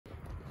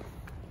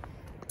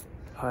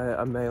Hi,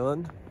 I'm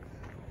Malin,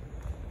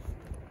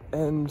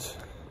 and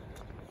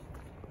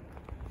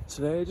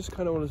today I just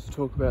kind of wanted to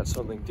talk about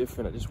something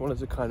different. I just wanted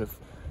to kind of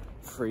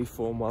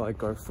freeform while I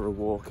go for a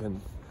walk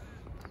and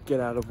get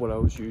out of what I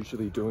was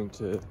usually doing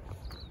to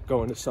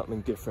go into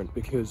something different,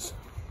 because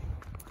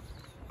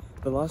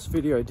the last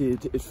video I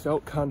did, it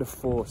felt kind of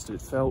forced,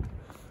 it felt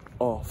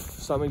off,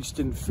 something just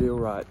didn't feel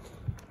right.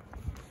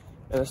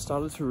 And I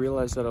started to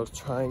realize that I was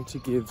trying to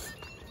give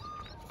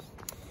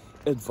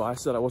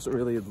advice that I wasn't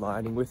really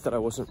aligning with, that I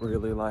wasn't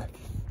really like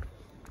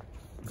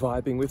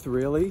vibing with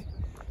really.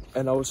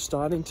 And I was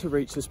starting to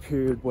reach this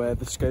period where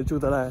the schedule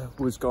that I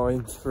was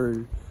going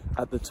through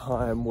at the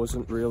time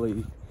wasn't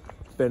really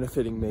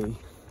benefiting me.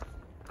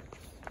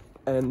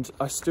 And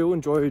I still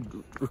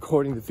enjoyed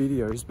recording the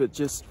videos, but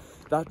just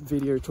that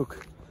video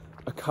took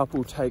a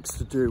couple takes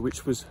to do,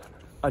 which was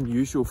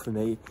unusual for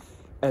me.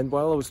 And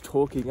while I was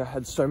talking, I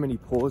had so many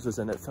pauses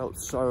and it felt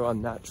so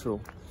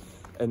unnatural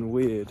and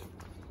weird.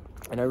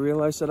 And I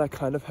realized that I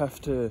kind of have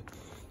to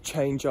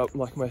change up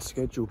like my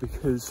schedule,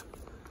 because,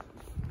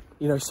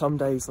 you know, some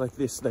days like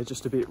this, they're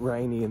just a bit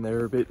rainy and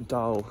they're a bit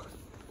dull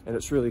and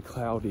it's really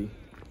cloudy.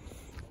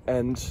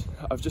 And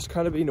I've just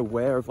kind of been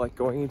aware of like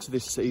going into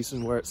this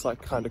season where it's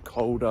like kind of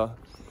colder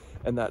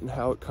and that, and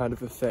how it kind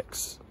of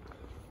affects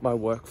my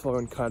workflow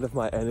and kind of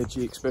my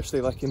energy, especially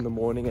like in the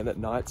morning and at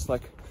nights.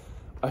 Like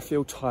I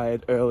feel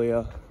tired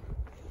earlier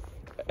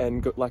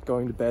and like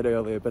going to bed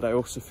earlier, but I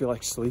also feel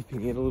like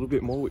sleeping in a little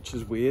bit more, which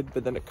is weird.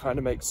 But then it kind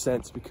of makes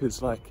sense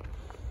because like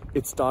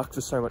it's dark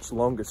for so much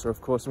longer, so of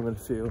course I'm going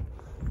to feel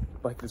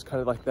like there's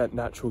kind of like that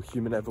natural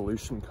human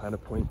evolution kind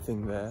of point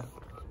thing there.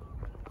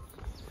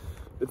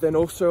 But then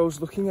also I was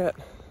looking at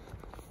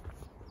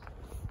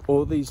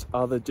all these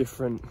other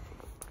different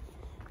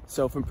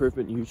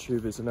self-improvement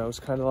YouTubers, and I was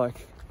kind of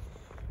like,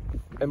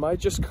 am I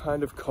just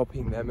kind of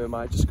copying them? Am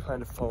I just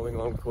kind of following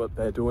along with what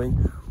they're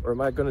doing? Or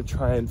am I going to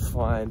try and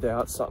find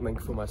out something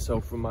for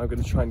myself? Or am I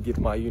going to try and give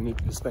my unique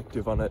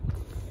perspective on it?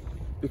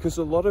 Because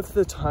a lot of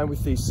the time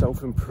with these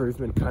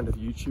self-improvement kind of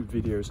YouTube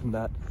videos and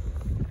that,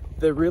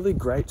 they're really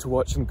great to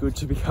watch and good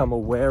to become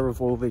aware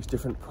of all these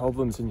different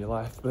problems in your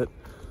life. But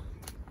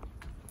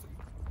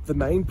the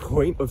main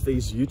point of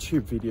these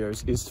YouTube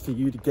videos is for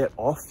you to get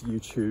off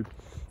YouTube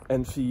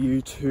and for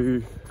you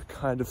to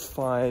kind of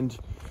find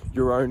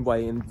your own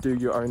way and do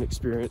your own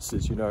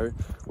experiences, you know.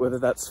 Whether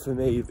that's, for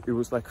me, it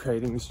was like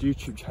creating this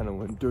YouTube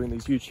channel and doing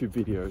these YouTube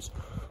videos,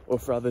 or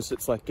for others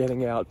it's like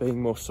getting out,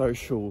 being more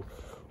social,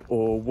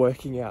 or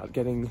working out,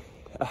 getting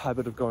a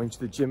habit of going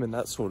to the gym and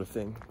that sort of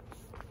thing.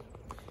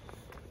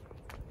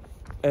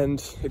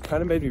 And it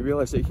kind of made me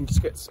realize that you can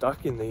just get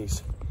stuck in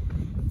these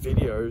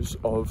videos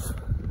of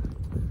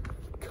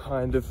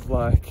kind of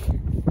like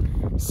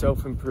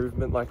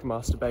self-improvement, like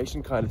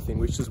masturbation kind of thing,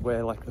 which is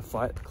where like the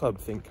Fight Club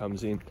thing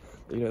comes in.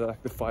 You know,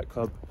 like the Fight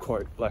Club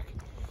quote, like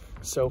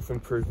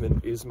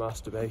self-improvement is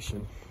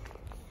masturbation.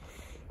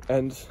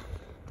 And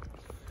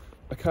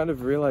I kind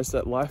of realized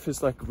that life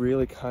is like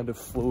really kind of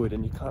fluid,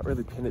 and you can't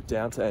really pin it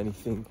down to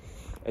anything,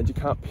 and you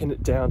can't pin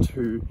it down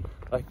to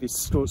like this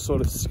sort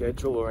of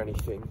schedule or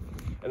anything.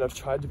 And I've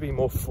tried to be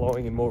more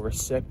flowing and more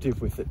receptive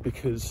with it,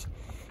 because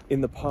in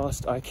the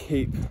past I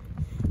keep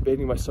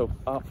beating myself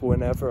up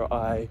whenever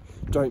I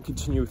don't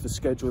continue with the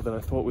schedule that I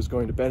thought was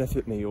going to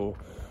benefit me, or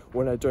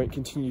when I don't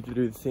continue to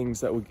do the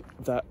things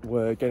that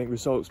were getting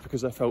results,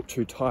 because I felt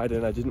too tired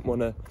and I didn't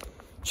want to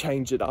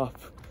change it up.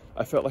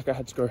 I felt like I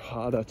had to go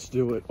harder to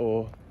do it,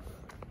 or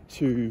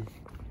to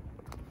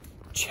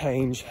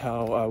change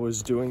how I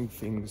was doing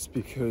things,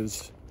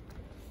 because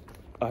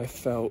I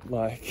felt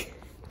like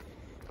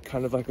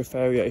kind of like a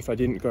failure if I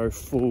didn't go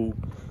full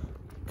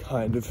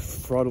kind of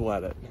throttle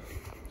at it.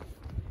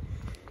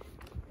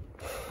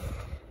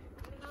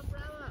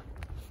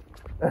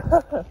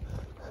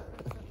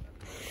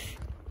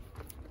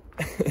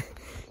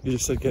 You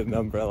just said get an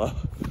umbrella.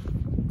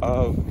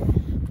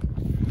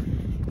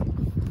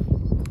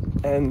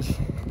 And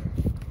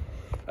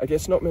I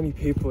guess not many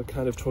people are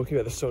kind of talking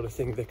about this sort of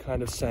thing. They're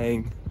kind of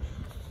saying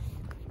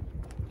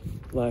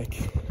like,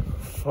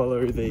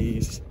 follow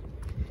these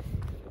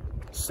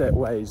set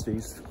ways,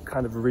 these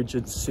kind of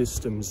rigid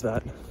systems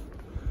that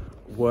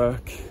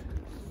work,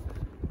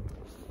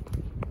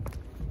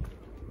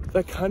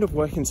 that kind of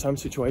work in some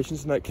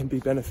situations, and that can be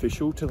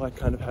beneficial to like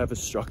kind of have a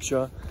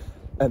structure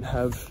and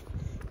have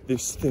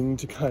this thing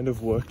to kind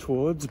of work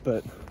towards.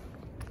 But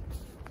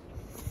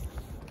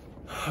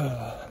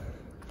I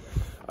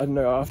don't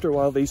know, after a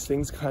while these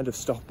things kind of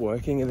stop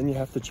working, and then you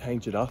have to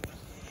change it up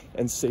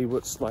and see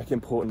what's like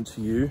important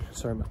to you.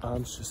 Sorry, my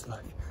arm's just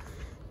like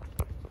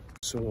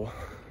sore.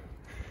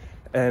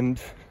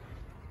 And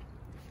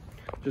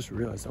just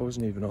realized I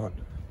wasn't even on.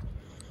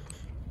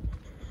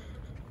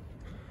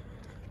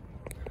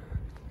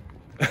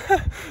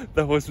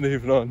 That wasn't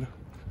even on.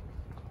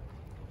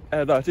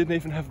 And I didn't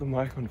even have the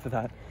mic on for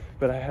that,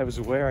 but I was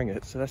wearing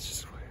it, so that's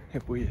just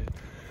weird.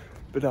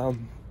 But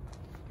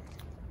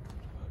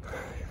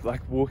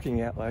like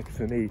walking out, like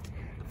for me,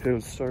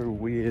 feels so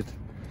weird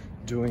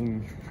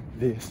doing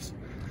this.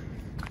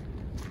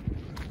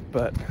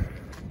 But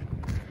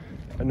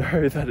I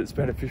know that it's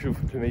beneficial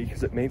to me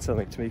because it means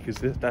something to me, because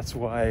that's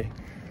why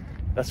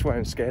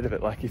I'm scared of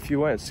it. Like, if you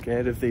weren't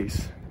scared of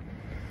these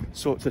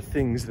sorts of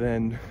things,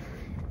 then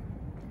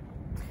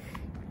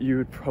you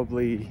would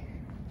probably,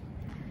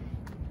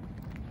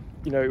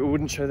 you know, it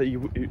wouldn't show that you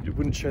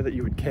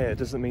would care. It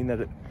doesn't mean that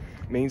it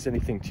means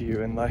anything to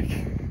you. And like,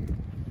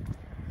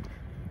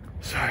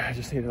 sorry, I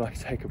just need to like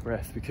take a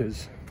breath,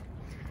 because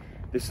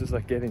this is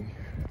like getting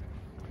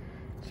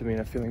to me and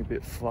I'm feeling a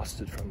bit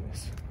flustered from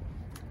this.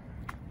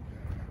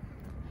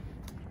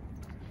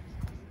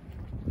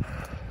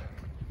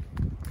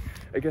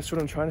 I guess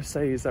what I'm trying to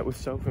say is that with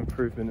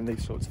self-improvement and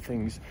these sorts of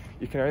things,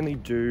 you can only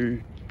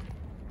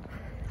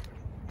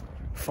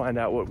find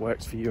out what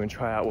works for you and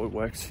try out what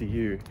works for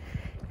you.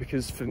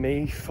 Because for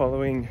me,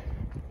 following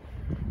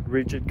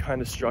rigid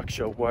kind of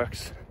structure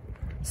works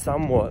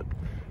somewhat,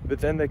 but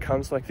then there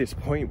comes like this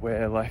point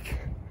where like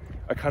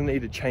I kind of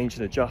need to change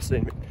and adjust,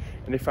 and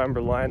if I'm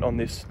reliant on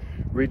this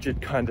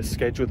rigid kind of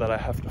schedule that I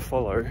have to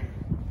follow,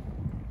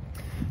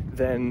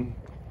 then,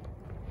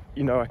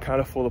 you know, I kind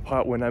of fall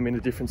apart when I'm in a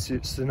different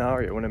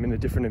scenario, when I'm in a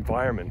different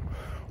environment,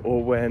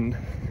 or when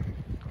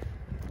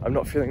I'm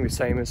not feeling the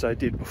same as I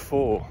did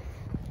before.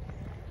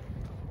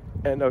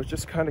 And I was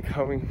just kind of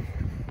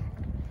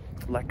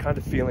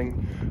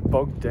feeling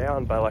bogged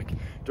down by like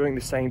doing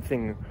the same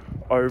thing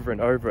over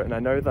and over. And I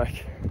know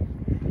like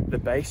the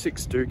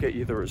basics do get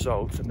you the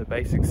results, and the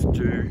basics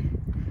do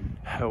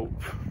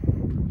help.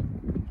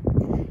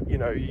 You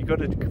know, you got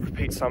to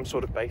repeat some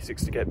sort of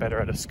basics to get better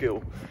at a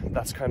skill.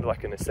 That's kind of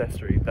like a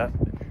necessity.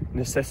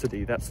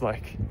 That's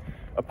like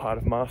a part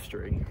of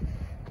mastery.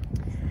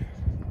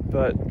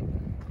 But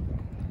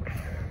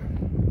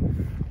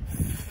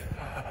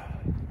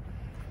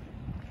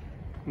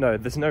no,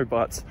 there's no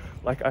buts.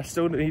 Like, I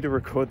still need to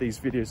record these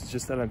videos. It's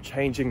just that I'm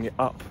changing it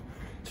up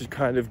to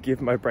kind of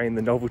give my brain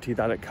the novelty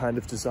that it kind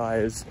of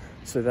desires,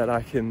 so that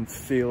I can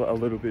feel a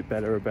little bit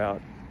better about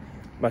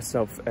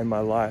myself and my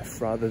life,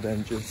 rather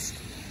than just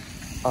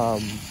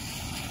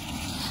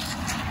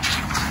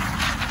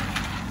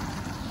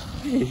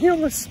he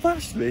almost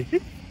splashed me.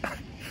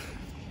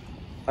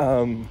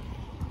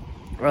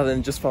 Rather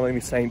than just following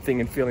the same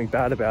thing and feeling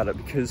bad about it,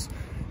 because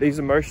these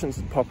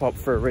emotions pop up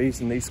for a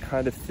reason. These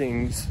kind of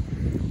things,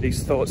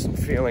 these thoughts and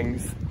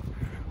feelings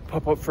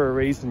pop up for a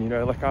reason, you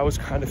know. Like, I was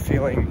kind of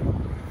feeling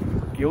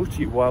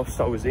guilty whilst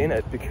I was in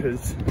it,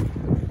 because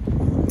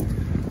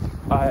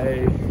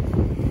I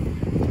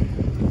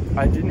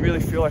didn't really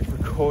feel like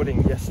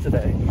recording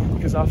yesterday,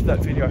 because after that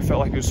video I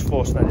felt like it was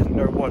forced and I didn't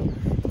know what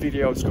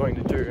video I was going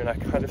to do, and I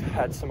kind of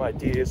had some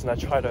ideas and I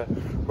tried to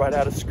write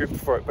out a script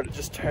for it, but it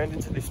just turned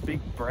into this big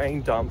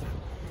brain dump.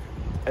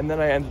 And then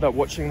I ended up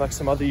watching like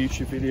some other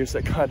YouTube videos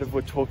that kind of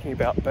were talking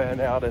about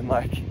burnout and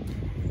like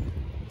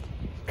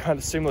kind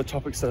of similar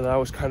topics that I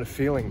was kind of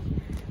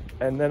feeling.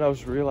 And then I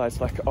was realized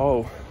like,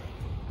 oh,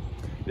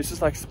 this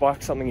is like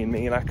sparked something in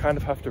me, and I kind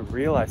of have to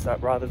realize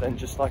that, rather than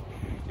just like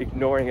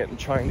ignoring it and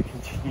trying to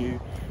continue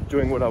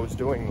doing what I was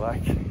doing.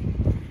 Like,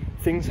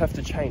 things have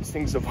to change,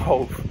 things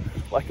evolve.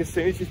 Like, as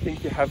soon as you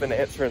think you have an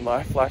answer in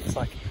life, life's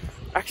like,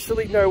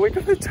 actually no, we're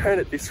going to turn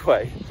it this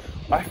way.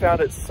 I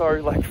found it so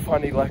like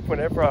funny, like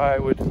whenever I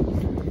would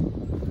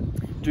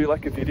do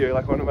like a video,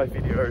 like one of my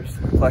videos,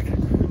 like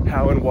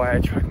how and why I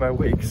track my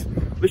weeks,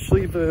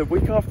 literally the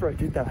week after I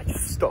did that, I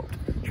just stopped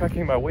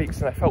tracking my weeks,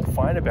 and I felt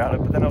fine about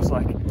it. But then I was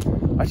like,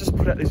 I just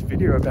put out this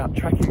video about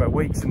tracking my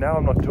weeks, and now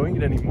I'm not doing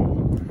it anymore.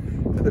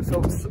 And it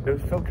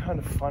felt kind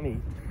of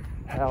funny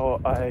how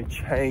I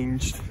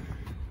changed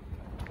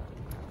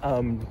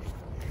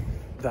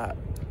that.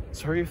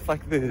 Sorry if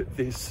like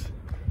this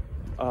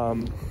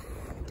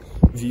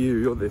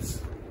view or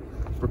this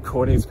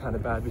recording is kind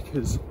of bad,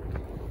 because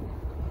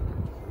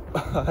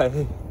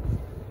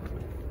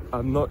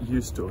I'm not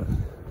used to it.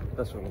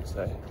 That's what I'm gonna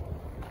say.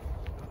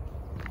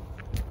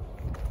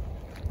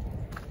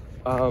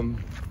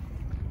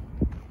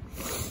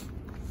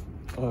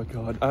 Oh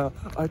god,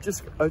 I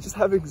just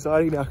have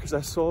anxiety now, because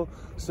I saw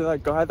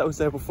that guy that was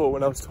there before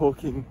when I was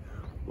talking,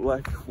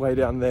 like way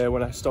down there,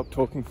 when I stopped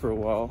talking for a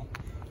while.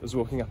 I was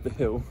walking up the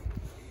hill.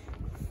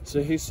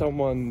 So he's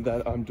someone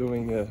that I'm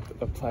doing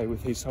a play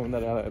with. He's someone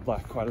that I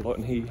like quite a lot,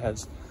 and he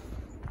has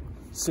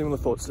similar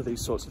thoughts to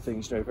these sorts of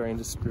things, you know, very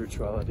into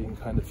spirituality and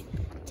kind of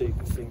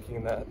deep thinking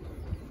and that.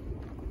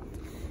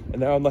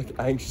 And now I'm like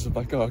anxious. I'm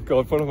like, oh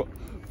god,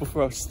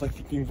 before I was just like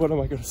thinking, what am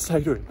I going to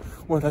say to him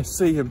when I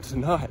see him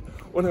tonight?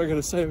 What am I going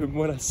to say to him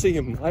when I see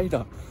him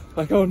later?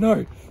 Like, oh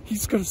no,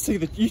 he's got to see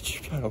the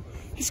YouTube channel.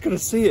 He's got to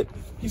see it.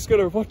 He's got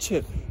to watch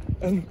it.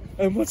 And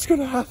what's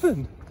going to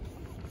happen?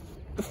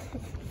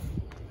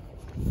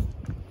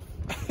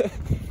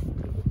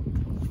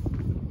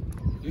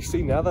 You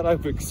see, now that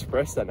I've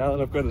expressed that, now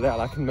that I've got it out,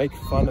 I can make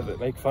fun of it,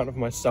 make fun of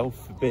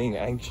myself for being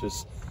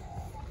anxious.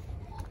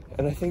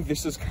 And I think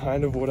this is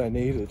kind of what I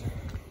needed.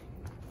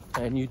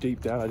 I knew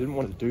deep down I didn't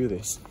want to do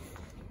this,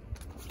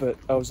 but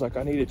I was like,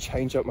 I need to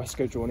change up my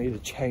schedule. I need to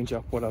change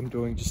up what I'm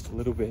doing just a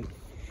little bit,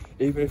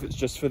 even if it's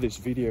just for this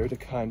video, to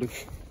kind of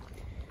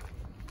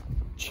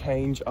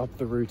change up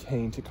the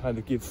routine, to kind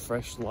of give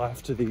fresh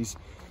life to these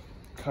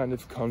kind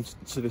of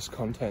to this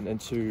content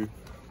and to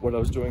what I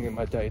was doing in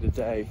my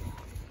day-to-day,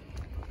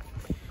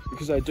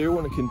 because I do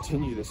want to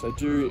continue this. I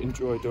do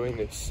enjoy doing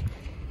this,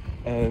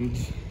 and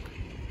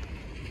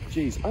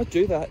geez, I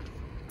do that.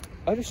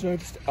 I just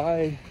noticed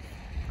I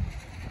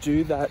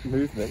do that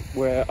movement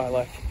where I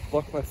like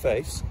block my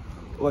face,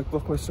 or like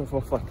block myself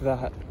off like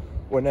that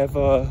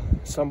whenever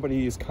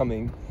somebody is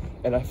coming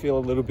and I feel a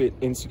little bit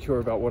insecure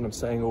about what I'm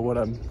saying or what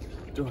I'm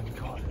doing.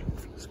 God,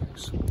 this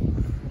looks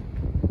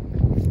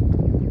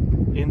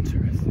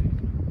interesting.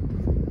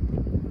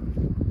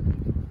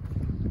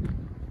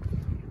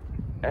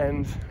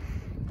 And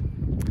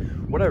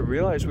what I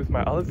realized with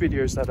my other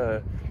videos that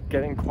are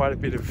getting quite a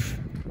bit of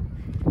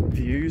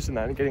views and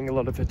that and getting a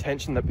lot of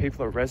attention, that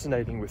people are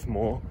resonating with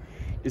more,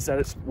 is that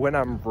it's when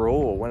I'm raw,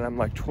 when I'm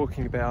like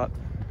talking about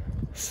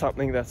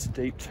something that's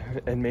deep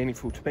and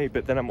meaningful to me,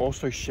 but then I'm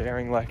also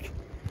sharing like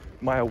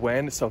my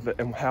awareness of it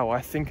and how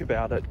I think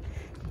about it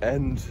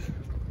and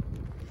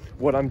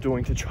what I'm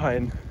doing to try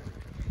and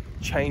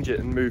change it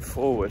and move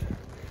forward.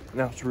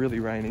 Now it's really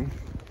raining.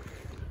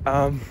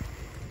 But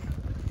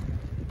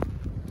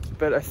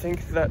I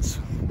think that's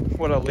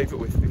what I'll leave it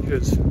with,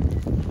 because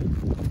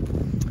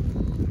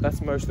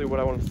that's mostly what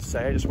I wanted to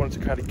say. I just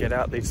wanted to kind of get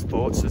out these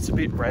thoughts. It's a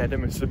bit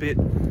random, it's a bit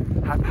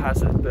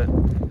haphazard, but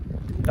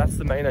that's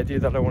the main idea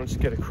that I wanted to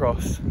get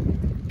across.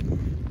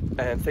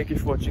 And thank you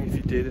for watching if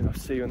you did, and I'll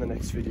see you in the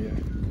next video.